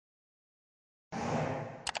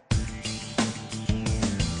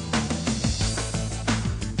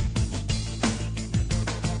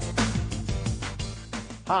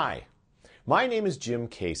Hi, my name is Jim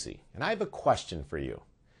Casey, and I have a question for you.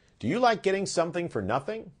 Do you like getting something for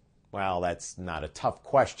nothing? Well, that's not a tough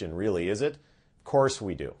question, really, is it? Of course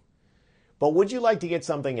we do. But would you like to get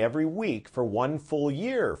something every week for one full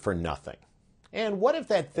year for nothing? And what if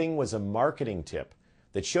that thing was a marketing tip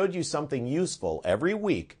that showed you something useful every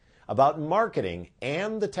week about marketing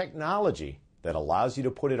and the technology that allows you to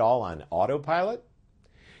put it all on autopilot?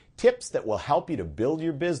 Tips that will help you to build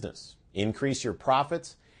your business, increase your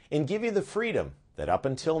profits, and give you the freedom that up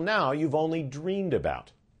until now you've only dreamed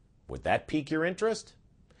about. Would that pique your interest?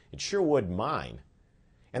 It sure would mine.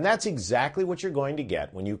 And that's exactly what you're going to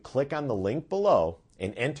get when you click on the link below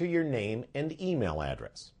and enter your name and email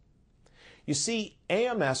address. You see,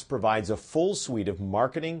 AMS provides a full suite of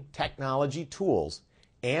marketing technology tools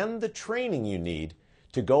and the training you need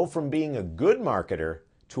to go from being a good marketer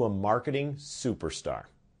to a marketing superstar.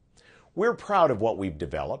 We're proud of what we've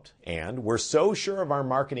developed, and we're so sure of our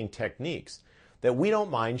marketing techniques that we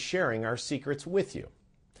don't mind sharing our secrets with you.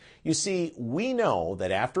 You see, we know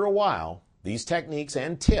that after a while, these techniques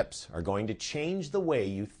and tips are going to change the way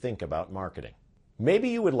you think about marketing. Maybe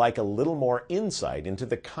you would like a little more insight into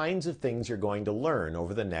the kinds of things you're going to learn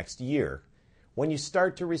over the next year when you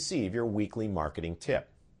start to receive your weekly marketing tip.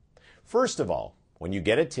 First of all, when you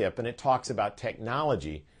get a tip and it talks about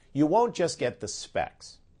technology, you won't just get the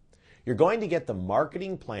specs. You're going to get the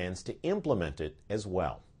marketing plans to implement it as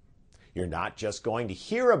well. You're not just going to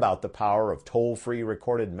hear about the power of toll-free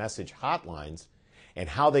recorded message hotlines and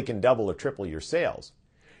how they can double or triple your sales.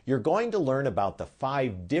 You're going to learn about the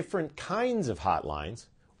 5 different kinds of hotlines,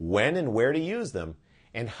 when and where to use them,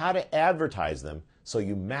 and how to advertise them so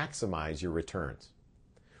you maximize your returns.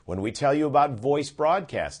 When we tell you about voice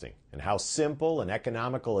broadcasting and how simple and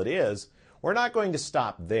economical it is, we're not going to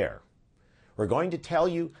stop there. We're going to tell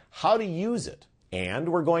you how to use it, and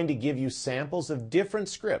we're going to give you samples of different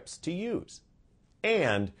scripts to use.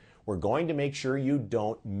 And we're going to make sure you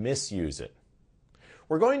don't misuse it.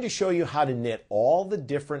 We're going to show you how to knit all the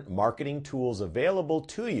different marketing tools available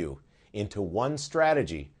to you into one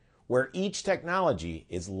strategy where each technology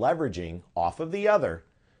is leveraging off of the other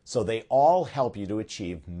so they all help you to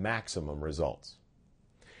achieve maximum results.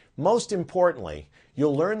 Most importantly,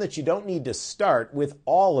 you'll learn that you don't need to start with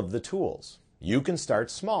all of the tools. You can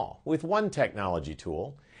start small with one technology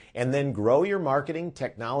tool and then grow your marketing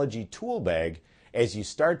technology tool bag as you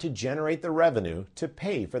start to generate the revenue to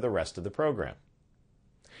pay for the rest of the program.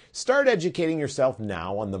 Start educating yourself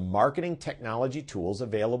now on the marketing technology tools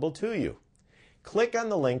available to you. Click on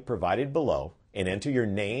the link provided below and enter your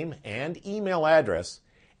name and email address,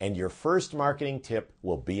 and your first marketing tip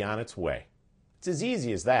will be on its way. It's as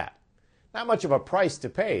easy as that. Not much of a price to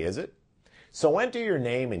pay, is it? So enter your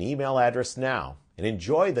name and email address now and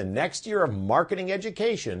enjoy the next year of marketing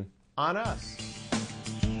education on us.